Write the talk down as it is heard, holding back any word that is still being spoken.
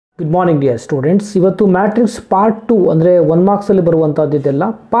Good morning dear students. ಇವತ್ತು matrix part 2 ಅಂದರೆ 1 ಮಾರ್ಕ್ಸಲ್ಲಿ ಬರುವಂಥದ್ದಿದೆಲ್ಲ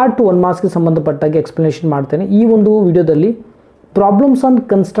part 2 1 ಮಾರ್ಕ್ಸ್ಗೆ ಸಂಬಂಧಪಟ್ಟಾಗೆ explanation ಮಾಡ್ತೇನೆ. ಈ ಒಂದು ವಿಡಿಯೋದಲ್ಲಿ ಪ್ರಾಬ್ಲಮ್ಸ್ ಆನ್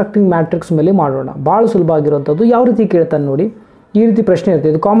ಕನ್ಸ್ಟ್ರಕ್ಟಿಂಗ್ ಮ್ಯಾಟ್ರಿಕ್ಸ್ ಮೇಲೆ ಮಾಡೋಣ. ಭಾಳ ಸುಲಭ ಆಗಿರುವಂಥದ್ದು. ಯಾವ ರೀತಿ ಕೇಳ್ತಾನೆ ನೋಡಿ, ಈ ರೀತಿ ಪ್ರಶ್ನೆ ಇರುತ್ತೆ.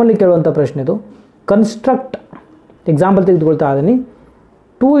 ಇದು ಕಾಮನ್ಲಿ ಕೇಳುವಂಥ ಪ್ರಶ್ನೆ. ಇದು ಕನ್ಸ್ಟ್ರಕ್ಟ್ ಎಕ್ಸಾಂಪಲ್ ತೆಗೆದುಕೊಳ್ತಾ ಇದ್ದೀನಿ.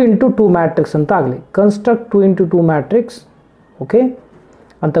 2 into 2 ಮ್ಯಾಟ್ರಿಕ್ಸ್ ಅಂತ ಆಗಲಿ. ಕನ್ಸ್ಟ್ರಕ್ಟ್ 2 into 2 ಮ್ಯಾಟ್ರಿಕ್ಸ್ ಓಕೆ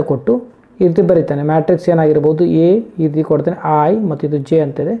ಅಂತ ಕೊಟ್ಟು ಈ ರೀತಿ ಬರೀತಾನೆ. ಮ್ಯಾಟ್ರಿಕ್ಸ್ ಏನಾಗಿರ್ಬೋದು, ಎ ಈ ರೀತಿ ಕೊಡ್ತಾನೆ, ಐ ಮತ್ತು ಇದು ಜೆ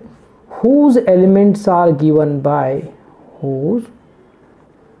ಅಂತಿದೆ. Whose elements are given by whose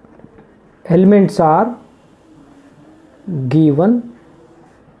elements are given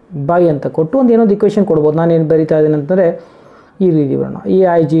by ಅಂತ ಕೊಟ್ಟು ಒಂದು ಏನೊಂದು ಇಕ್ವೇಷನ್ ಕೊಡ್ಬೋದು. ನಾನು ಏನು ಬರೀತಾ ಇದ್ದೀನಿ ಅಂತಂದರೆ ಈ ರೀತಿ ಬರೋಣ. A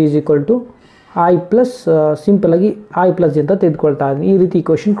I G is equal to I plus ಸಿಂಪಲಾಗಿ ಐ ಪ್ಲಸ್ ಜಿ ಅಂತ ತೆಗೆದುಕೊಳ್ತಾ ಇದ್ದೀನಿ. ಈ ರೀತಿ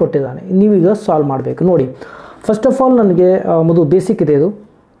ಇಕ್ವೇಷನ್ ಕೊಟ್ಟಿದ್ದಾನೆ. ನೀವೀಗ ಸಾಲ್ವ್ ಮಾಡಬೇಕು. ನೋಡಿ, ಫಸ್ಟ್ ಆಫ್ ಆಲ್ ನನಗೆ ಮೊದಲು ಬೇಸಿಕ್ ಇದೆ. ಇದು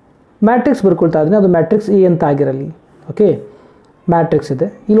ಮ್ಯಾಟ್ರಿಕ್ಸ್ ಬರ್ಕೊಳ್ತಾ ಇದ್ದೀನಿ. ಅದು ಮ್ಯಾಟ್ರಿಕ್ಸ್ ಎ ಅಂತ ಆಗಿರಲಿ. ಓಕೆ, ಮ್ಯಾಟ್ರಿಕ್ಸ್ ಇದೆ.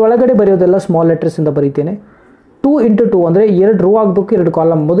 ಇಲ್ಲಿ ಒಳಗಡೆ ಬರೆಯೋದೆಲ್ಲ ಸ್ಮಾಲ್ ಲೆಟರ್ಸಿಂದ ಬರೀತೇನೆ. 2 into 2 ಅಂದರೆ 2 ರೋ ಆಗಬೇಕು, 2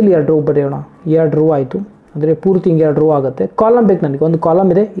 ಕಾಲಮ್. ಮೊದಲು 2 ರೋ ಬರೆಯೋಣ. 2 ರೋ ಆಯಿತು ಅಂದರೆ ಪೂರ್ತಿ ಹಿಂಗೆ 2 ರೋ ಆಗುತ್ತೆ. ಕಾಲಮ್ ಬೇಕು ನನಗೆ. ಒಂದು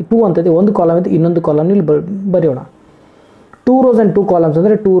ಕಾಲಮ್ ಇದೆ, 2 ಅಂತಿದೆ, ಒಂದು ಕಾಲಮ್ ಇದೆ, ಇನ್ನೊಂದು ಕಾಲಮ್ ಇಲ್ಲಿ ಬರೆಯೋಣ. 2 rows and 2 columns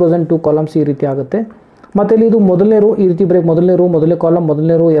ಅಂದರೆ 2 rows and 2 columns ಈ ರೀತಿ ಆಗುತ್ತೆ. ಮತ್ತು ಇಲ್ಲಿ ಇದು ಮೊದಲನೇ ರೋ ಈ ರೀತಿ ಬರೆಯೋಕೆ, ಮೊದಲನೇ ರೋ ಮೊದಲನೇ ಕಾಲಮ್,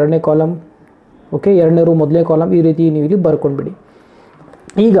 ಮೊದಲನೇ ರೋ ಎರಡನೇ ಕಾಲಮ್. ಓಕೆ, ಎರಡನೇ ರೋ ಮೊದಲನೇ ಕಾಲಮ್. ಈ ರೀತಿ ನೀವು ಇಲ್ಲಿ ಬರ್ಕೊಂಡ್ಬಿಡಿ.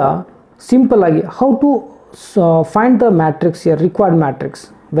 ಈಗ ಸಿಂಪಲ್ ಆಗಿ how to find the matrix, required matrix.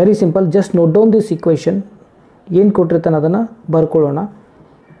 Very simple. Just note down this equation. ಏನು ಕೊಟ್ಟಿರ್ತಾನೆ ಅದನ್ನು ಬರ್ಕೊಳ್ಳೋಣ.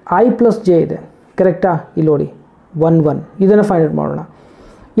 ಐ ಪ್ಲಸ್ ಜೆ ಇದೆ, ಕರೆಕ್ಟಾ? ಇಲ್ಲಿ ನೋಡಿ 1 1. ಇದನ್ನು ಫೈಂಡ್ ಔಟ್ ಮಾಡೋಣ.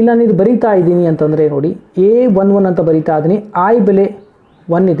 ಇಲ್ಲಿ ನಾನು ಇದು ಬರೀತಾ ಇದ್ದೀನಿ ಅಂತಂದರೆ ನೋಡಿ, A11 ಅಂತ ಬರೀತಾ ಇದ್ದೀನಿ. ಐ ಬೆಲೆ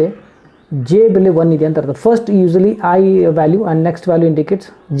 1 ಇದೆ, ಜೆ ಬೆಲೆ 1 ಇದೆ ಅಂತ ಅರ್ಥ. First usually I value and next value indicates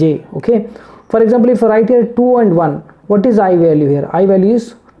J. Okay, for example if right here 2 and 1, what is I value here? I value is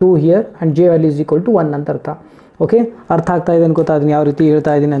 2 here and J value is equal to 1 ಅಂತ ಅರ್ಥ. Okay, ಅರ್ಥ ಆಗ್ತಾ ಇದೆ ಅನ್ಕೋತಾ ಇದ್ದೀನಿ ಯಾವ ರೀತಿ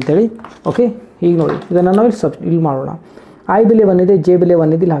ಹೇಳ್ತಾ ಇದ್ದೀನಿ ಅಂತೇಳಿ. ಓಕೆ, ಈಗ ನೋಡಿ ಇದನ್ನು ನಾವು ಇಲ್ಲಿ ಮಾಡೋಣ. ಐ ಬೆಲೆ 1 ಇದೆ, ಜೆ ಬೆಲೆ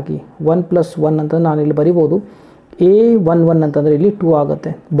 1 ಇದೆ. ಇಲ್ಲಿ ಹಾಕಿ 1 + 1 ಅಂತ ನಾನು ಇಲ್ಲಿ ಬರಿಬೋದು. A11 ಅಂತಂದರೆ ಇಲ್ಲಿ 2 ಆಗುತ್ತೆ.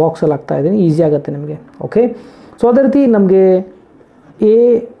 ಬಾಕ್ಸಲ್ಲಿ ಹಾಕ್ತಾ ಇದ್ದೀನಿ, ಈಸಿ ಆಗುತ್ತೆ ನಿಮಗೆ. ಓಕೆ, ಸೊ ಅದೇ ರೀತಿ ನಮಗೆ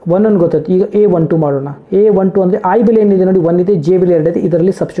A11 ಗೊತ್ತಾಯ್ತು. ಈಗ A12 ಮಾಡೋಣ. A12 ಅಂದರೆ ಐ ಬೆಲೆ ಏನಿದೆ ನೋಡಿ 1 ಇದೆ, ಜೆ ಬೆಲೆ 2 ಇದೆ.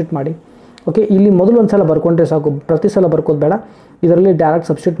 ಇದರಲ್ಲಿ ಸಬ್ಸ್ಟಿಟ್ಯೂಟ್ ಮಾಡಿ. ಓಕೆ, ಇಲ್ಲಿ ಮೊದಲು ಒಂದು ಸಲ ಬರ್ಕೊಂಡ್ರೆ ಸಾಕು, ಪ್ರತಿ ಸಲ ಬರ್ಕೋದು ಬೇಡ. ಇದರಲ್ಲಿ ಡೈರೆಕ್ಟ್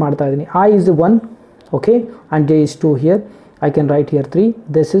ಸಬ್ಸ್ಟಿಟ್ಯೂಟ್ ಮಾಡ್ತಾ ಇದ್ದೀನಿ. I is 1 okay and J is 2 here. I can write here 3.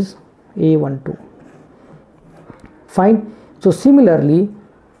 This is A12. Fine. So similarly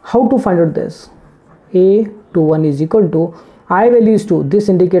how to find out this? A21 is equal to I value is 2. This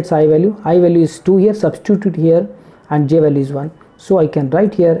indicates I value. I value is 2 here. Substitute it here and J value is 1. So I can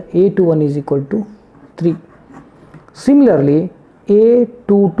write here A21 is equal to 3. Similarly,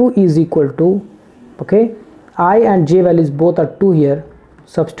 A22 is equal to, okay, I and J values both are 2 here.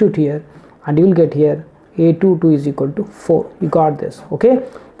 Substitute here and you will get here A22 is equal to 4. You got this. Okay.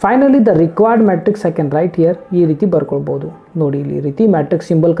 Finally, the required matrix I can write here. ಈ ರೀತಿ ಬರ್ಕೊಳ್ಬೋದು. ನೋಡಿ, ಇಲ್ಲಿ ಈ ರೀತಿ matrix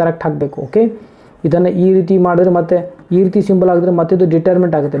symbol correct ಹಾಕಬೇಕು. Okay, ಇದನ್ನು ಈ ರೀತಿ ಮಾಡಿದ್ರೆ ಮತ್ತೆ ಈ ರೀತಿ ಸಿಂಬಲ್ ಆಗಿದ್ರೆ ಮತ್ತೆ ಇದು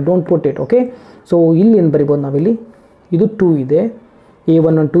ಡಿಟರ್ಮೆಂಟ್ ಆಗುತ್ತೆ. Don't put it. Okay, so ಇಲ್ಲಿ ಏನು ಬರಿಬೋದು ನಾವಿಲ್ಲಿ? ಇದು 2 ಇದೆ,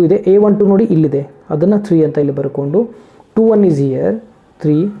 A11 2 ಇದೆ, A12 ನೋಡಿ ಇಲ್ಲಿದೆ, ಅದನ್ನು 3 ಅಂತ ಇಲ್ಲಿ ಬರ್ಕೊಂಡು 21 is here,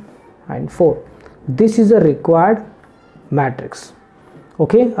 3 and 4. This is a required matrix.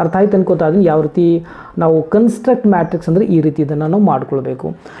 Okay, ಅರ್ಥ ಆಯ್ತು ಅನ್ಕೋತಾ ಇದ್ದೀನಿ ಯಾವ ರೀತಿ ನಾವು ಕನ್ಸ್ಟ್ರಕ್ಟ್ ಮ್ಯಾಟ್ರಿಕ್ಸ್ ಅಂದರೆ ಈ ರೀತಿ ಇದನ್ನು ನಾವು ಮಾಡ್ಕೊಳ್ಬೇಕು.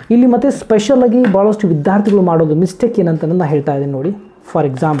 ಇಲ್ಲಿ ಮತ್ತು ಸ್ಪೆಷಲಾಗಿ ಭಾಳಷ್ಟು ವಿದ್ಯಾರ್ಥಿಗಳು ಮಾಡೋದು ಮಿಸ್ಟೇಕ್ ಏನಂತ ನಾನು ಹೇಳ್ತಾ ಇದ್ದೀನಿ ನೋಡಿ. ಫಾರ್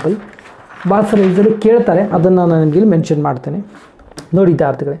ಎಕ್ಸಾಂಪಲ್ ಭಾಳ ಸಲ ಇದರಲ್ಲಿ ಕೇಳ್ತಾರೆ, ಅದನ್ನು ನಾನು ನಿಮಗೆ ಇಲ್ಲಿ ಮೆನ್ಷನ್ ಮಾಡ್ತೇನೆ. ನೋಡಿ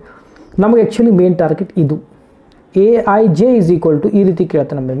ವಿದ್ಯಾರ್ಥಿಗಳೇ, ನಮಗೆ ಆ್ಯಕ್ಚುಲಿ ಮೇನ್ ಟಾರ್ಗೆಟ್ ಇದು. AIJ is equal to ಈ ರೀತಿ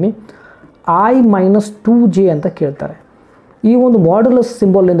ಕೇಳ್ತಾನೆ ನಮ್ಮೊಮ್ಮೆ I minus 2J ಅಂತ ಕೇಳ್ತಾರೆ. ಈ ಒಂದು ಮಾಡ್ಯುಲಸ್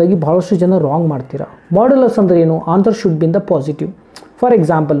ಸಿಂಬಾಲಿಂದಾಗಿ ಭಾಳಷ್ಟು ಜನ ರಾಂಗ್ ಮಾಡ್ತೀರಾ. ಮಾಡ್ಯುಲಸ್ ಅಂದರೆ ಏನು? Answer should be in the positive. For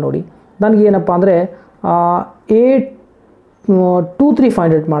example ನೋಡಿ, ನನಗೆ ಏನಪ್ಪ ಅಂದರೆ A23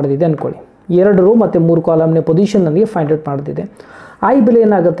 ಫೈಂಡ್ ಔಟ್ ಮಾಡೋದಿದೆ ಅಂದ್ಕೊಳ್ಳಿ. 2 ರೋ ಮತ್ತು 3 ಕಾಲಮ್ನ ಪೊಸಿಷನ್ ನನಗೆ ಫೈಂಡ್ ಔಟ್ ಮಾಡೋದಿದೆ. ಐ ಬೆಲೆ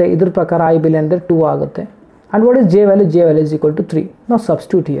ಏನಾಗುತ್ತೆ? ಇದ್ರ ಪ್ರಕಾರ ಐ ಬೆಲೆ ಅಂದರೆ 2 ಆಗುತ್ತೆ. And what is J value? J value is equal to 3. ನಾವು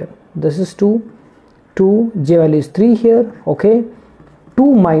substitute here. This is 2, J value is 3 here. Okay, 2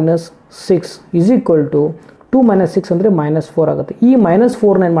 minus 6 is equal to 2 minus 6 ಅಂದರೆ -4 ಆಗುತ್ತೆ. ಈ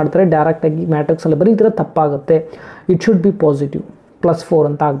 -4 ಏನು ಮಾಡ್ತಾರೆ? ಡೈರೆಕ್ಟಾಗಿ ಮ್ಯಾಟ್ರಿಕ್ಸಲ್ಲಿ ಬರೀತಿರೋ ತಪ್ಪಾಗುತ್ತೆ. ಇಟ್ ಶುಡ್ ಬಿ ಪಾಸಿಟಿವ್, +4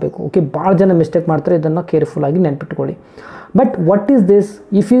 ಅಂತ ಆಗಬೇಕು. ಓಕೆ, ಭಾಳ ಜನ ಮಿಸ್ಟೇಕ್ ಮಾಡ್ತಾರೆ. ಇದನ್ನು ಕೇರ್ಫುಲ್ಲಾಗಿ ನೆನ್ಪಿಟ್ಕೊಳ್ಳಿ. But what is this?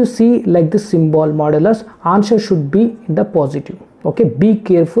 If U C like this symbol modulus, answer should be in the positive. Okay, be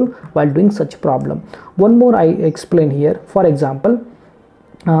careful while doing such problem. One more I explain here. For example,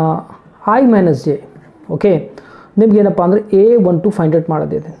 I minus J. Okay, ನಿಮ್ಗೆ ಏನಪ್ಪ ಅಂದರೆ A12 find out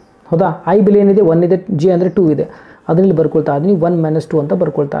ಮಾಡೋದಿದೆ. ಹೌದಾ? I ಬೆಲೆ ಏನಿದೆ? 1 ಇದೆ, J ಅಂದರೆ 2 ಇದೆ. ಅದರಲ್ಲಿ ಬರ್ಕೊಳ್ತಾ ಇದ್ದೀನಿ 1 - 2 ಅಂತ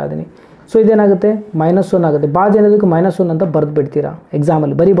ಬರ್ಕೊಳ್ತಾ ಇದ್ದೀನಿ. ಸೊ ಇದೇನಾಗುತ್ತೆ? -1 ಆಗುತ್ತೆ. ಭಾಳ ಜನದಕ್ಕೆ -1 ಅಂತ ಬರೆದು ಬಿಡ್ತೀರಾ.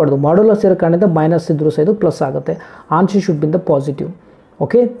 ಎಕ್ಸಾಮಲ್ಲಿ ಬರೀಬಾರ್ದು. ಮಾಡ್ಯುಲಸ್ ಇರೋ ಕಾರಣದಿಂದ ಮೈನಸ್ ಇದ್ರೂ ಸಹ ಇದು ಪ್ಲಸ್ ಆಗುತ್ತೆ. Answer should be in the positive.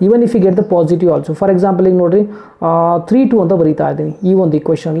 Okay even if you get the positive also. For example ಈಗ ನೋಡಿರಿ 3 2 ಅಂತ ಬರೀತಾ ಇದ್ದೀನಿ. ಈ ಒಂದು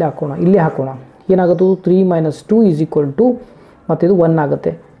ಇಕ್ವೇಷನಲ್ಲಿ ಹಾಕೋಣ, ಇಲ್ಲೇ ಹಾಕೋಣ. ಏನಾಗುತ್ತೆ 3 - 2 = ಮತ್ತು ಇದು 1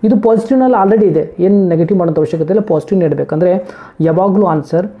 ಆಗುತ್ತೆ. ಇದು ಪಾಸಿಟಿವ್ನಲ್ಲಿ ಆಲ್ರೆಡಿ ಇದೆ, ಏನು ನೆಗೆಟಿವ್ ಮಾಡೋಂಥ ಅವಶ್ಯಕತೆ ಇಲ್ಲ, ಪಾಸಿಟಿವ್ ಇಡಬೇಕಂದ್ರೆ ಯಾವಾಗಲೂ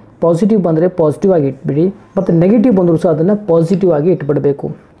ಆನ್ಸರ್ ಪಾಸಿಟಿವ್ ಬಂದರೆ ಪಾಸಿಟಿವ್ ಆಗಿ ಇಟ್ಬಿಡಿ, ಮತ್ತು ನೆಗೆಟಿವ್ ಬಂದರೂ ಸಹ ಅದನ್ನು ಪಾಸಿಟಿವ್ ಆಗಿ ಇಟ್ಬಿಡಬೇಕು.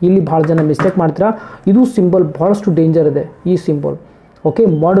 ಇಲ್ಲಿ ಭಾಳ ಜನ ಮಿಸ್ಟೇಕ್ ಮಾಡ್ತೀರಾ. ಇದು ಸಿಂಬಲ್ ಭಾಳಷ್ಟು ಡೇಂಜರ್ ಇದೆ, ಈ ಸಿಂಬಲ್. ಓಕೆ,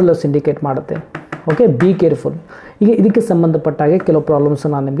 ಮಾಡ್ಯುಲಸ್ ಇಂಡಿಕೇಟ್ ಮಾಡುತ್ತೆ. Okay, be careful. ಈಗ ಇದಕ್ಕೆ ಸಂಬಂಧಪಟ್ಟ ಹಾಗೆ ಕೆಲವು ಪ್ರಾಬ್ಲಮ್ಸ್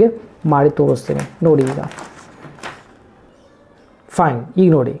ನಾನು ನಿಮಗೆ ಮಾಡಿ ತೋರಿಸ್ತೇನೆ ನೋಡಿ. ಈಗ ಫೈನ್, ಈಗ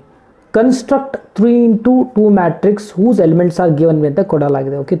ನೋಡಿ, construct 3 × 2 matrix whose elements are given ಅಂತ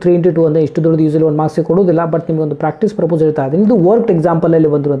ಕೊಡಲಾಗಿದೆ. ಓಕೆ, 3 × 2 ಅಂದರೆ ಇಷ್ಟು ದೊಡ್ಡದು ಯೂಸಲಿ 1 ಮಾರ್ಕ್ಸ್ ಕೊಡೋದಿಲ್ಲ, ಬಟ್ ನಿಮಗೆ ಒಂದು ಪ್ರಾಕ್ಟೀಸ್ ಪ್ರಪೋಸ್ ಹೇಳ್ತಾ ಇದ್ದೀನಿ. ಇದು ವರ್ಕ್ಡ್ ಎಕ್ಸಾಂಪಲಲ್ಲಿ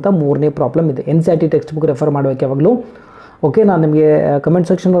ಬಂದಿರುವಂಥ 3ನೇ ಪ್ರಾಬ್ಲಮ್ ಇದೆ. NCERT ಟೆಕ್ಸ್ಟ್ ಬುಕ್ ರೆಫರ್ ಮಾಡಬೇಕು ಯಾವಾಗಲೂ. ಓಕೆ, ನಾನು ನಿಮಗೆ ಕಮೆಂಟ್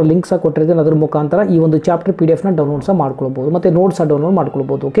ಸೆಕ್ಷನ್ ಲಿಂಕ್ ಸಹ ಕೊಟ್ಟಿರ್ತೀನಿ, ಅದ್ರ ಮುಖಾಂತರ ಈ ಒಂದು ಚಾಪ್ಟರ್ PDF ಡೌನ್ಲೋಡ್ ಸಹ ಮಾಡ್ಕೊಳ್ಬೋದು, ಮತ್ತು ನೋಟ್ಸ್ ಸಹ ಡೌನ್ಲೋಡ್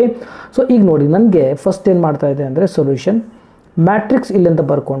ಮಾಡ್ಕೊಳ್ಬೋದು. ಓಕೆ, ಸೊ ಈಗ ನೋಡಿ, ನನಗೆ ಫಸ್ಟ್ ಏನು ಮಾಡ್ತಾ ಇದೆ ಅಂದರೆ ಸೊಲ್ಯೂಷನ್ ಮ್ಯಾಟ್ರಿಕ್ಸ್ ಇಲ್ಲಿಂದ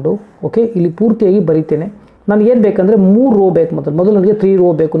ಬರ್ಕೊಂಡು, ಓಕೆ, ಇಲ್ಲಿ ಪೂರ್ತಿಯಾಗಿ ಬರೀತೇನೆ. ನನಗೆ ಏನು ಬೇಕಂದರೆ 3 ರೋ ಬೇಕು. ಮೊದಲು ನನಗೆ 3 ರೋ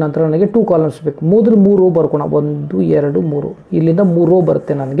ಬೇಕು, ನಂತರ ನನಗೆ 2 ಕಾಲಮ್ಸ್ ಬೇಕು. ಮೊದಲು 3 ರೋ ಬರ್ಕೋಣ, 1 2 3. ಇಲ್ಲಿಂದ 3 ರೋ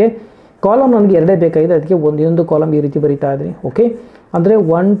ಬರುತ್ತೆ ನನಗೆ. ಕಾಲಮ್ ನನಗೆ 2 ಬೇಕಾಗಿದೆ, ಅದಕ್ಕೆ ಇನ್ನೊಂದು ಕಾಲಮ್ ಈ ರೀತಿ ಬರೀತಾ ಇದ್ದೀನಿ. ಓಕೆ, ಅಂದರೆ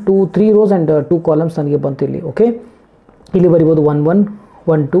 1 2 3 ರೋಸ್ ಆ್ಯಂಡ್ 2 ಕಾಲಮ್ಸ್ ನನಗೆ ಬಂತು ಇಲ್ಲಿ. ಓಕೆ, ಇಲ್ಲಿ ಬರಿಬೋದು 1 1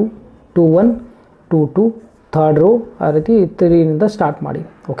 1 2 2 1 2 2 ಥರ್ಡ್ ರೋ, ಆ ರೀತಿ 3ನಿಂದ ಸ್ಟಾರ್ಟ್ ಮಾಡಿ.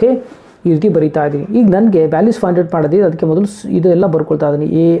 ಓಕೆ, ಈ ರೀತಿ ಬರೀತಾ ಇದ್ದೀನಿ. ಈಗ ನನಗೆ ವ್ಯಾಲ್ಯೂಸ್ ಫೈಂಡ್ ಔಟ್ ಮಾಡೋದಿದೆ, ಅದಕ್ಕೆ ಮೊದಲು ಇದೆಲ್ಲ ಬರ್ಕೊಳ್ತಾ ಇದ್ದೀನಿ.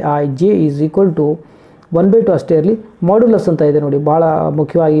 AIJ = 1/2 ಅಷ್ಟೇ ಇರಲಿ. ಮಾಡ್ಯುಲಸ್ ಅಂತ ಇದೆ ನೋಡಿ, ಭಾಳ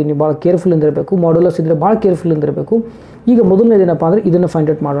ಮುಖ್ಯವಾಗಿ ನೀವು ಭಾಳ ಕೇರ್ಫುಲ್ಲಿಂದ ಇರಬೇಕು. ಮಾಡ್ಯುಲಸ್ ಇದ್ದರೆ ಭಾಳ ಕೇರ್ಫುಲ್ಲಿಂದ ಇರಬೇಕು. ಈಗ ಮೊದಲನೇದೇನಪ್ಪ ಅಂದರೆ ಇದನ್ನು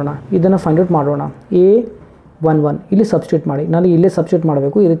ಫೈಂಡ್ ಔಟ್ ಮಾಡೋಣ. A11 ಇಲ್ಲಿ ಸಬ್ಸ್ಟಿಟ್ಯೂಟ್ ಮಾಡಿ. ನಾನು ಇಲ್ಲೇ ಸಬ್ಸ್ಟಿಟ್ಯೂಟ್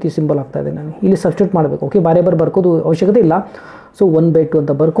ಮಾಡಬೇಕು, ಈ ರೀತಿ ಸಿಂಬಲ್ ಆಗ್ತಾ ಇದೆ, ನಾನು ಇಲ್ಲಿ ಸಬ್ಸ್ಟಿಟ್ಯೂಟ್ ಮಾಡಬೇಕು. ಓಕೆ, ಬಾರೆ ಬರ್ಕೋದು ಅವಶ್ಯಕತೆ ಇಲ್ಲ. ಸೊ 1/2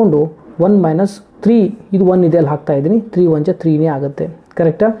 ಅಂತ ಬರ್ಕೊಂಡು 1 - 3 ಇದು 1 ಇದೆ, ಅಲ್ಲಿ ಹಾಕ್ತಾ ಇದ್ದೀನಿ. 3 1 3ನೇ ಆಗುತ್ತೆ,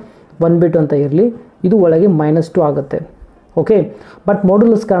 ಕರೆಕ್ಟಾ? 1/2 ಅಂತ ಇರಲಿ, ಇದು ಒಳಗೆ -2 ಆಗುತ್ತೆ. ಓಕೆ, ಬಟ್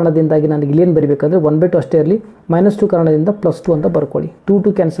ಮಾಡ್ಯುಲಸ್ ಕಾರಣದಿಂದಾಗಿ ನನಗೆ ಇಲ್ಲೇನು ಬರೀಬೇಕಂದ್ರೆ 1/2 ಅಷ್ಟೇ ಇರಲಿ, -2 ಕಾರಣದಿಂದ +2 ಅಂತ ಬರ್ಕೊಳ್ಳಿ. 2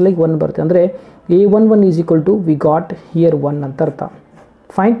 2 ಕ್ಯಾನ್ಸಲ್ ಆಗಿ 1 ಬರುತ್ತೆ. ಅಂದರೆ A11 ವಿ ಗಾಟ್ ಹಿಯರ್ 1 ಅಂತ ಅರ್ಥ.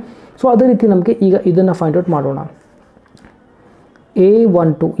 ಫೈನ್. ಸೊ ಅದೇ ರೀತಿ ನಮಗೆ ಈಗ ಇದನ್ನು ಫೈಂಡ್ ಔಟ್ ಮಾಡೋಣ.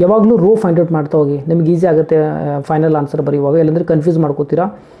 A12 ಯಾವಾಗಲೂ ರೋ ಫೈಂಡ್ ಔಟ್ ಮಾಡ್ತಾ ಹೋಗಿ, ನಿಮ್ಗೆ ಈಸಿ ಆಗುತ್ತೆ ಫೈನಲ್ ಆನ್ಸರ್ ಬರೆಯುವಾಗ. ಇಲ್ಲಾಂದರೆ ಕನ್ಫ್ಯೂಸ್ ಮಾಡ್ಕೋತೀರಾ.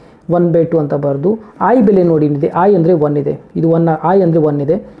 1/2 ಅಂತ ಬರೆದು I ಬೆಲೆ ನೋಡಿ ಏನಿದೆ, I ಅಂದರೆ 1 ಇದೆ, ಇದು 1, I ಅಂದರೆ 1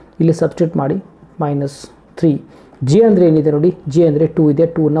 ಇದೆ, ಇಲ್ಲಿ ಸಬ್ಸ್ಟಿಟ್ಯೂಟ್ ಮಾಡಿ -3. J ಅಂದರೆ ಏನಿದೆ ನೋಡಿ, J ಅಂದರೆ 2 ಇದೆ,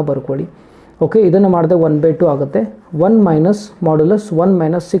 2ನ ಬರ್ಕೊಳ್ಳಿ. ಓಕೆ, ಇದನ್ನು ಮಾಡಿದೆ 1/2 ಆಗುತ್ತೆ. 1 ಮೈನಸ್ ಮಾಡ್ಯುಲಸ್ 1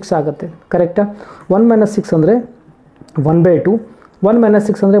 - 6 ಆಗುತ್ತೆ, ಕರೆಕ್ಟಾ? 1 - 6 ಅಂದರೆ 1/2. 1 -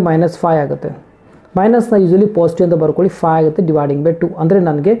 6 ಅಂದರೆ -5 ಆಗುತ್ತೆ. ಮೈನಸ್ನ ಯೂಶಲಿ ಪಾಸಿಟಿವ್ ಅಂತ ಬರ್ಕೊಳ್ಳಿ. 5 ಆಗುತ್ತೆ /2. ಅಂದರೆ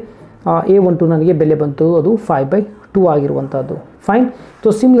ನನಗೆ A12 ನನಗೆ ಬೆಲೆ ಬಂತು, ಅದು 5/2 ಆಗಿರುವಂಥದ್ದು. ಫೈನ್. ಸೊ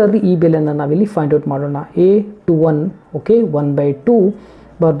ಸಿಮಿಲರ್ಲಿ ಈ ಬೆಲೆಯನ್ನು ನಾವಿಲ್ಲಿ ಫೈಂಡ್ ಔಟ್ ಮಾಡೋಣ. A21 ಓಕೆ 1/2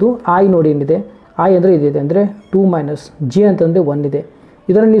 ಬರೆದು I ನೋಡಿ ಏನಿದೆ, I ಅಂದರೆ ಇದಿದೆ, ಅಂದರೆ 2 - J ಅಂತಂದರೆ 1 ಇದೆ.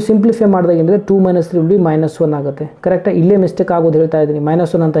 ಇದನ್ನು ನೀವು ಸಿಂಪ್ಲಿಫೈ ಮಾಡಿದಾಗ ಏನಿದೆ 2 - 3 -1 ಆಗುತ್ತೆ, ಕರೆಕ್ಟಾಗಿ? ಇಲ್ಲೇ ಮಿಸ್ಟೇಕ್ ಆಗೋದು ಹೇಳ್ತಾ ಇದ್ದೀನಿ.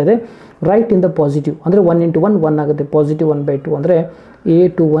 -1 ಅಂತ ಇದೆ, ರೈಟ್ ಇನ್ ದ ಪಾಸಿಟಿವ್, ಅಂದರೆ 1 × 1 1 ಆಗುತ್ತೆ. ಪಾಸಿಟಿವ್ 1/2 ಅಂದರೆ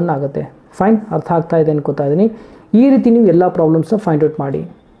A21 ಆಗುತ್ತೆ. ಫೈನ್, ಅರ್ಥ ಆಗ್ತಾ ಇದೆ ಅನ್ಕೋತಾ ಇದ್ದೀನಿ. ಈ ರೀತಿ ನೀವು ಎಲ್ಲ ಪ್ರಾಬ್ಲಮ್ಸ್ನ ಫೈಂಡ್ ಔಟ್ ಮಾಡಿ.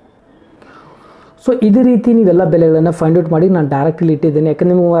 ಸೊ ಇದೇ ರೀತಿ ನೀವೆಲ್ಲ ಬೆಲೆಗಳನ್ನು ಫೈಂಡ್ ಔಟ್ ಮಾಡಿ ನಾನು ಡೈರೆಕ್ಟ್ಲಿ ಇಟ್ಟಿದ್ದೇನೆ.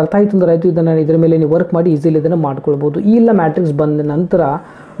 ಯಾಕಂದರೆ ನಿಮಗೆ ಅರ್ಥ ಆಯಿತು ಅಂದರೆ ಆಯಿತು, ಇದನ್ನು ಇದರ ಮೇಲೆ ನೀವು ವರ್ಕ್ ಮಾಡಿ ಈಸಿಲಿ ಇದನ್ನು ಮಾಡ್ಕೊಳ್ಬೋದು. ಈ ಎಲ್ಲ ಮ್ಯಾಟ್ರಿಕ್ಸ್ ಬಂದ ನಂತರ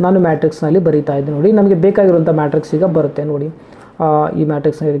ನಾನು ಮ್ಯಾಟ್ರಿಕ್ಸ್ನಲ್ಲಿ ಬರೀತಾ ಇದ್ದೀನಿ ನೋಡಿ. ನಮಗೆ ಬೇಕಾಗಿರುವಂಥ ಮ್ಯಾಟ್ರಿಕ್ಸ್ ಈಗ ಬರುತ್ತೆ ನೋಡಿ. ಈ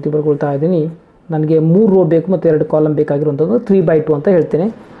ಮ್ಯಾಟ್ರಿಕ್ಸ್ನ ಈ ರೀತಿ ಬರ್ಕೊಳ್ತಾ ಇದ್ದೀನಿ. ನನಗೆ 3 ರೋ ಬೇಕು ಮತ್ತು 2 ಕಾಲಮ್ ಬೇಕಾಗಿರುವಂಥದ್ದು 3/2 ಅಂತ ಹೇಳ್ತೇನೆ.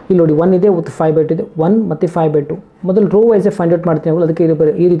 ಇಲ್ಲಿ ನೋಡಿ 1 ಇದೆ ಮತ್ತು 5/2 ಇದೆ, 1 ಮತ್ತು 5/2. ಮೊದಲು ರೋ ವೈಸೇ ಫೈಂಡ್ ಔಟ್ ಮಾಡ್ತೀನಿ, ಅದಕ್ಕೆ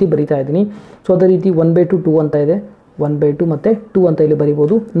ಈ ರೀತಿ ಬರೀತಾ ಇದ್ದೀನಿ. ಸೊ ಅದೇ ರೀತಿ 1/2 2 ಅಂತ ಇದೆ, 1/2 ಮತ್ತು 2 ಅಂತ ಇಲ್ಲಿ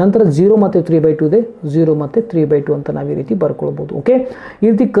ಬರಿಬೋದು. ನಂತರ 0 ಮತ್ತು 3/2 ಇದೆ, 0 ಮತ್ತು 3/2 ಅಂತ ನಾವು ಈ ರೀತಿ ಬರ್ಕೊಳ್ಬೋದು. ಓಕೆ, ಈ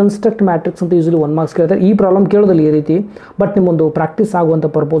ರೀತಿ ಕನ್ಸ್ಟ್ರಕ್ಟ್ ಮ್ಯಾಟ್ರಿಕ್ಸ್ ಅಂತ ಯೂಶಲಿ 1 ಮಾರ್ಕ್ಸ್ ಕೇಳ್ತಾರೆ. ಈ ಪ್ರಾಬ್ಲಮ್ ಕೇಳೋದಿಲ್ಲ ಈ ರೀತಿ, ಬಟ್ ನಿಮ್ಮೊಂದು ಪ್ರಾಕ್ಟೀಸ್ ಆಗುವಂಥ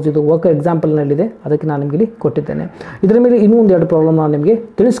ಪರ್ಪೋಸ್ ಇದು ವರ್ಕ್ ಎಕ್ಸಾಂಪಲ್ನಲ್ಲಿದೆ, ಅದಕ್ಕೆ ನಾನು ನಿಮಗೆ ಇಲ್ಲಿ ಕೊಟ್ಟಿದ್ದೇನೆ. ಇದರ ಮೇಲೆ ಇನ್ನೂ 1-2 ಪ್ರಾಬ್ಲಮ್ ನಾನು ನಿಮಗೆ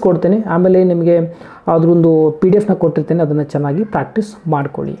ತಿಳಿಸ್ಕೊಡ್ತೇನೆ. ಆಮೇಲೆ ನಿಮಗೆ ಅದರೊಂದು PDF ಕೊಟ್ಟಿರ್ತೇನೆ, ಅದನ್ನು ಚೆನ್ನಾಗಿ ಪ್ರಾಕ್ಟೀಸ್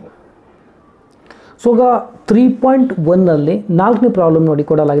ಮಾಡ್ಕೊಳ್ಳಿ. ಸೊ ಈಗ 3.1ನಲ್ಲಿ 4ನೇ ಪ್ರಾಬ್ಲಮ್ ನೋಡಿ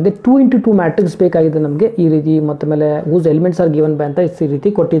ಕೊಡಲಾಗಿದೆ. 2 × 2 ಮ್ಯಾಟ್ರಿಕ್ಸ್ ಬೇಕಾಗಿದೆ ನಮಗೆ ಈ ರೀತಿ, ಮತ್ತು ಮೇಲೆ whose elements are given by ಅಂತ ಈ ರೀತಿ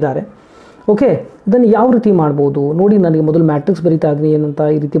ಕೊಟ್ಟಿದ್ದಾರೆ. ಓಕೆ, ಇದನ್ನು ಯಾವ ರೀತಿ ಮಾಡ್ಬೋದು ನೋಡಿ. ನನಗೆ ಮೊದಲು ಮ್ಯಾಟ್ರಿಕ್ಸ್ ಬರೀತಾ ಇದ್ದೀನಿ, ಏನಂತ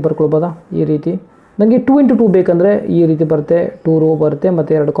ಈ ರೀತಿ ಬರ್ಕೊಳ್ಬೋದಾ? ಈ ರೀತಿ ನನಗೆ 2 × 2 ಬೇಕಂದರೆ ಈ ರೀತಿ ಬರುತ್ತೆ, 2 ರೋ ಬರುತ್ತೆ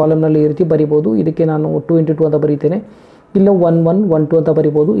ಮತ್ತು 2 ಕಾಲಮ್ನಲ್ಲಿ ಈ ರೀತಿ ಬರಿಬೋದು. ಇದಕ್ಕೆ ನಾನು 2 × 2 ಅಂತ ಬರೀತೇನೆ. ಇಲ್ಲ 1 1 1 2 ಅಂತ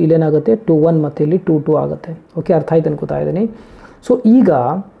ಬರಿಬೋದು. ಇಲ್ಲೇನಾಗುತ್ತೆ 2 1 ಮತ್ತು ಇಲ್ಲಿ 2 2 ಆಗುತ್ತೆ. ಓಕೆ, ಅರ್ಥ ಆಯ್ತು ಅನ್ಕೋತಾ ಇದ್ದೀನಿ. ಸೊ ಈಗ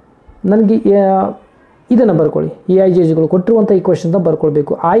ನನಗೆ ಇದನ್ನು ಬರ್ಕೊಳ್ಳಿ. AIJಗಳು ಕೊಟ್ಟಿರುವಂಥ ಈ questions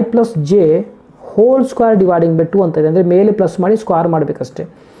ಬರ್ಕೊಳ್ಬೇಕು. I + J whole square / 2 ಅಂತ ಇದೆ, ಅಂದರೆ ಮೇಲೆ ಪ್ಲಸ್ ಮಾಡಿ ಸ್ಕ್ವೇರ್ ಮಾಡಬೇಕಷ್ಟೇ.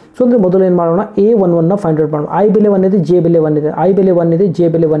 ಸೊ ಅಂದರೆ ಮೊದಲು ಏನು ಮಾಡೋಣ, A11ನ ಫೈಂಡ್ ಔಟ್ ಮಾಡೋಣ. I ಬೆಲೆ 1 ಇದೆ, J ಬೆಲೆ 1 ಇದೆ, I ಬೆಲೆ 1 ಇದೆ, J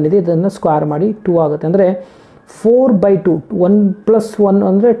ಬೆಲೆ 1 ಇದೆ. ಇದನ್ನು ಸ್ಕ್ವೇರ್ ಮಾಡಿ 2 ಆಗುತ್ತೆ, ಅಂದರೆ 4/2. 1 + 1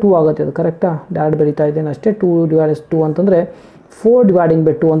 ಅಂದರೆ 2 ಆಗುತ್ತೆ, ಅದು ಕರೆಕ್ಟಾ? ಡೈರೆಕ್ಟ್ ಬರೀತಾ ಇದ್ದೇನೆ ಅಷ್ಟೇ. 2 / 2 ಅಂತಂದರೆ 4 ಡಿವೈಡಿಂಗ್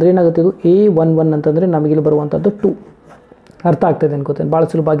ಬೈ 2 ಅಂದರೆ ಏನಾಗುತ್ತೆ ಇದು A11 ಅಂತಂದರೆ ನಮಗಿಲ್ಲಿ ಬರುವಂಥದ್ದು 2. ಅರ್ಥ ಆಗ್ತಾಯಿದೆ ಅನ್ಕೋತೇನೆ, ಭಾಳ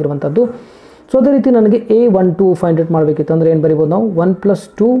ಸುಲಭವಾಗಿರುವಂಥದ್ದು. ಸೊ ಅದೇ ರೀತಿ ನನಗೆ A12 ಫೈಂಡ್ ಔಟ್ ಮಾಡಬೇಕಿತ್ತು ಅಂದರೆ ಏನು ಬರಿಬೋದು ನಾವು 1 +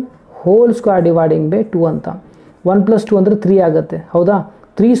 2 ಹೋಲ್ ಸ್ಕ್ವೇರ್ ಡಿವೈಡಿಂಗ್ ಬೈ 2 ಅಂತ. 1 + 2 ಅಂದರೆ 3 ಆಗುತ್ತೆ, ಹೌದಾ.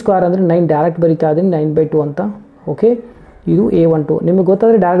 3 ಸ್ಕ್ವೇರ್ ಅಂದರೆ 9 ಡೈರೆಕ್ಟ್ ಬರಿತಾ ಇದ್ದೀನಿ 9/2 ಅಂತ. ಓಕೆ, ಇದು A12 ನಿಮಗೆ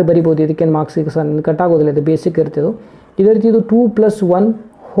ಗೊತ್ತಾದರೆ ಡೈರೆಕ್ಟ್ ಬರಿಬೋದು, ಇದಕ್ಕೇನು ಮಾರ್ಕ್ಸಿಗೆ ಸಹ ಕಟ್ಟಾಗೋದಿಲ್ಲ, ಇದು ಬೇಸಿಕ್ ಇರ್ತಿದ್ದು. ಇದೇ ರೀತಿ ಇದು 2 + 1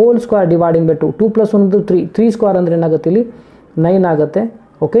 ಹೋಲ್ ಸ್ಕ್ವೇರ್ ಡಿವೈಡಿಂಗ್ ಬೈ 2. 2 + 1 ಅಂದರೆ 3 ಸ್ಕ್ವೇರ್ ಅಂದರೆ ಏನಾಗುತ್ತೆ ಇಲ್ಲಿ 9 ಆಗುತ್ತೆ.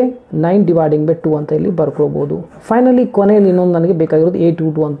 ಓಕೆ, 9 ಡಿವೈಡಿಂಗ್ ಬೈ 2 ಅಂತ ಇಲ್ಲಿ ಬರ್ಕೊಳ್ಬೋದು. ಫೈನಲಿ ಕೊನೆಯಲ್ಲಿ ಇನ್ನೊಂದು ನನಗೆ ಬೇಕಾಗಿರೋದು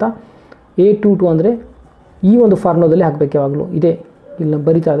A22 ಅಂತ. A22 ಅಂದರೆ ಈ ಒಂದು ಫಾರ್ಮುಲಾದಲ್ಲಿ ಹಾಕಬೇಕು, ಯಾವಾಗಲೂ ಇದೆ ಇಲ್ಲಿ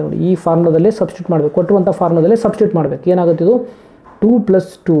ಬರಿತಾ ಇದೆ ನೋಡಿ, ಈ ಫಾರ್ಮುಲಾದಲ್ಲೇ ಸಬ್ಸ್ಟಿಟ್ಯೂಟ್ ಮಾಡಬೇಕು, ಕೊಟ್ಟಿರುವಂಥ ಫಾರ್ಮುಲಾದಲ್ಲೇ ಸಬ್ಸ್ಟಿಟ್ಯೂಟ್ ಮಾಡಬೇಕು. ಏನಾಗುತ್ತೆ ಇದು 2 +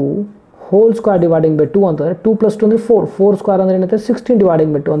 2 ಹೋಲ್ ಸ್ಕ್ವೇರ್ ಡಿವೈಡಿಂಗ್ ಬೈ 2 ಅಂತಂದರೆ 2 + 2 ಅಂದರೆ 4 ಸ್ಕ್ವೇರ್ ಅಂದರೆ ಏನಾಗುತ್ತೆ 16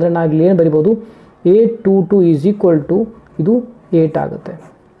 ಡಿವೈಡಿಂಗ್ ಬೈ 2 ಅಂದರೆ ನಾವು ಇಲ್ಲಿ ಏನು ಬರಿಬೋದು A22 = ಇದು 8 ಆಗುತ್ತೆ.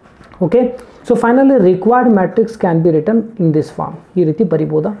 Okay, so finally required matrix can be return in this form. ಈ ರೀತಿ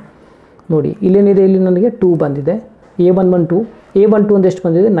ಬರಿಬೋದಾ ನೋಡಿ, ಇಲ್ಲೇನಿದೆ, ಇಲ್ಲಿ ನನಗೆ 2 ಬಂದಿದೆ, A12 ಅಂತ ಎಷ್ಟು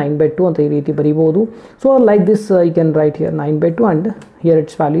ಬಂದಿದೆ 9/2 ಅಂತ ಈ ರೀತಿ ಬರಿಬೋದು. So like this you can write here 9/2 and here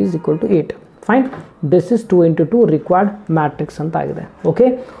it's value is equal to 8. Fine, this is 2 × 2 required matrix ಅಂತ ಆಗಿದೆ. ಓಕೆ,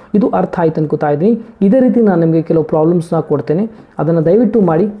 ಇದು ಅರ್ಥ ಆಯ್ತು ಅನ್ಕೋತಾ ಇದ್ದೀನಿ. ಇದೇ ರೀತಿ ನಾನು ನಿಮಗೆ ಕೆಲವು ಪ್ರಾಬ್ಲಮ್ಸ್ನ ಕೊಡ್ತೇನೆ, ಅದನ್ನು ದಯವಿಟ್ಟು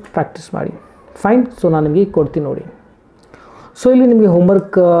ಮಾಡಿ ಪ್ರಾಕ್ಟೀಸ್ ಮಾಡಿ. ಫೈನ್, ಸೊ ನಾನು ನಿಮಗೆ ಕೊಡ್ತೀನಿ ನೋಡಿ. ಸೊ ಇಲ್ಲಿ ನಿಮಗೆ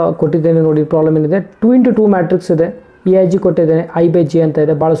ಹೋಮ್ವರ್ಕ್ ಕೊಟ್ಟಿದ್ದೇನೆ ನೋಡಿ. ಪ್ರಾಬ್ಲಮ್ ಏನಿದೆ 2 × 2 ಮ್ಯಾಟ್ರಿಕ್ಸ್ ಇದೆ, EIG ಕೊಟ್ಟಿದ್ದೇನೆ, I/J ಅಂತ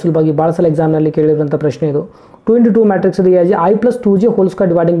ಇದೆ. ಭಾಳ ಸುಲಭವಾಗಿ ಭಾಳ ಸಲ ಎಕ್ಸಾಮ್ನಲ್ಲಿ ಕೇಳಿರುವಂಥ ಪ್ರಶ್ನೆ ಇದು. 2 × 2 ಮ್ಯಾಟ್ರಿಕ್ಸ್ ಇದೆ, EIG I + 2J whole square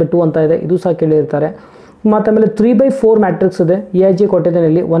dividing by 2 ಅಂತ ಇದೆ, ಇದು ಸಹ ಕೇಳಿರ್ತಾರೆ. ಮತ್ತು ಆಮೇಲೆ 3/4 ಮ್ಯಾಟ್ರಿಕ್ಸ್ ಇದೆ, EIG ಕೊಟ್ಟಿದ್ದೇನೆ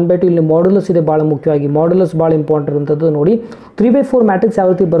ಇಲ್ಲಿ 1/2. ಇಲ್ಲಿ ಮಾಡ್ಯುಲಸ್ ಇದೆ, ಭಾಳ ಮುಖ್ಯವಾಗಿ ಮಾಡ್ಯುಲಸ್ ಭಾಳ ಇಂಪಾರ್ಟೆಂಟ್ ಇರುವಂಥದ್ದು ನೋಡಿ. 3/4 ಮ್ಯಾಟ್ರಿಕ್ಸ್ ಯಾವ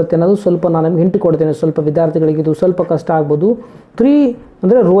ರೀತಿ ಬರುತ್ತೆ ಅನ್ನೋದು ಸ್ವಲ್ಪ ನಾನು ನಿಮ್ಗೆ ಹಿಂಟ್ ಕೊಡ್ತೇನೆ, ಸ್ವಲ್ಪ ವಿದ್ಯಾರ್ಥಿಗಳಿಗೆ ಇದು ಸ್ವಲ್ಪ ಕಷ್ಟ ಆಗ್ಬೋದು. 3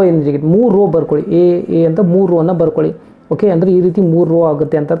 ಅಂದರೆ ರೋ ಏನಿದೆ 3 ರೋ ಬರ್ಕೊಳ್ಳಿ, ಎ ಅಂತ 3 ರೋನ ಬರ್ಕೊಳ್ಳಿ. ಓಕೆ, ಅಂದರೆ ಈ ರೀತಿ 3 ರೋ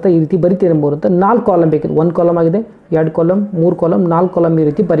ಆಗುತ್ತೆ ಅಂತ ಅರ್ಥ. ಈ ರೀತಿ ಬರಿತೇನೆ 3 ಅಂತ. 4 ಕಾಲಮ್ ಬೇಕಿದೆ, 1 ಕಾಲಮ್ ಆಗಿದೆ, 2 ಕಾಲಮ್, 3 ಕಾಲಮ್, 4 ಕಾಲಮ್ ಈ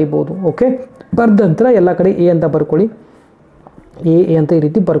ರೀತಿ ಬರಿಬೋದು. ಓಕೆ, ಬರೆದ ನಂತರ ಎಲ್ಲ ಕಡೆ ಎ ಅಂತ ಬರ್ಕೊಳ್ಳಿ, ಎ ಅಂತ ಈ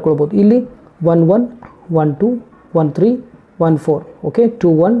ರೀತಿ ಬರ್ಕೊಳ್ಬೋದು. ಇಲ್ಲಿ 1 1 1 2 1 3 1 4. ಓಕೆ,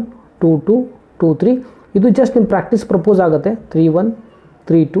 2 1 2 2 2 3. ಇದು ಜಸ್ಟ್ ನಿಮ್ಮ ಪ್ರಾಕ್ಟೀಸ್ ಪ್ರಪೋಸ್ ಆಗುತ್ತೆ. 3 1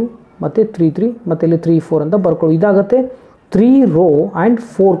 3 2 ಮತ್ತು 3 3 ಮತ್ತು ಇಲ್ಲಿ 3 4 ಅಂತ ಬರ್ಕೊಳ್ಳಿ. ಇದಾಗುತ್ತೆ 3 ರೋ ಆ್ಯಂಡ್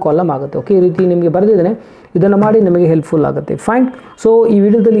 4 ಕಾಲಮ್ ಆಗುತ್ತೆ. ಓಕೆ, ಈ ರೀತಿ ನಿಮಗೆ ಬರೆದಿದ್ದೇನೆ, ಇದನ್ನು ಮಾಡಿ ನಿಮಗೆ ಹೆಲ್ಪ್ಫುಲ್ ಆಗುತ್ತೆ. ಫೈನ್, ಸೊ ಈ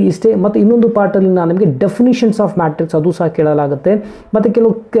ವಿಡಿಯೋದಲ್ಲಿ ಇಷ್ಟೇ. ಮತ್ತು ಇನ್ನೊಂದು ಪಾರ್ಟಲ್ಲಿ ನಾನು ನಿಮಗೆ ಡೆಫಿನಿಷನ್ಸ್ ಆಫ್ ಮ್ಯಾಟ್ರಿಕ್ಸ್ ಅದು ಸಹ ಕೇಳಲಾಗುತ್ತೆ, ಮತ್ತು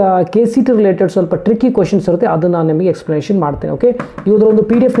ಕೆಲವು KCET ರಿಲೇಟೆಡ್ ಸ್ವಲ್ಪ ಟ್ರಿಕ್ಕಿ ಕ್ವಶನ್ಸ್ ಇರುತ್ತೆ, ಅದನ್ನು ನಾನು ನಿಮಗೆ ಎಕ್ಸ್ಪ್ಲನೇಷನ್ ಮಾಡ್ತೇನೆ. ಓಕೆ, ಇದರ ಒಂದು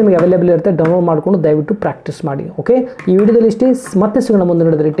PDF ನಿಮಗೆ ಅವೈಲೇಬಲ್ ಇರುತ್ತೆ, ಡೌನ್ಲೋಡ್ ಮಾಡಿಕೊಂಡು ದಯವಿಟ್ಟು ಪ್ರಾಕ್ಟೀಸ್ ಮಾಡಿ. ಓಕೆ, ಈ ವಿಡಿಯೋದಲ್ಲಿ ಇಷ್ಟೇ, ಮತ್ತೆ ಸಿಗೋಣ ಮುಂದೆ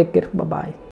ನೋಡಿದ್ರೆ. ಟೇಕ್ ಕೇರ್, ಬಾಯ್.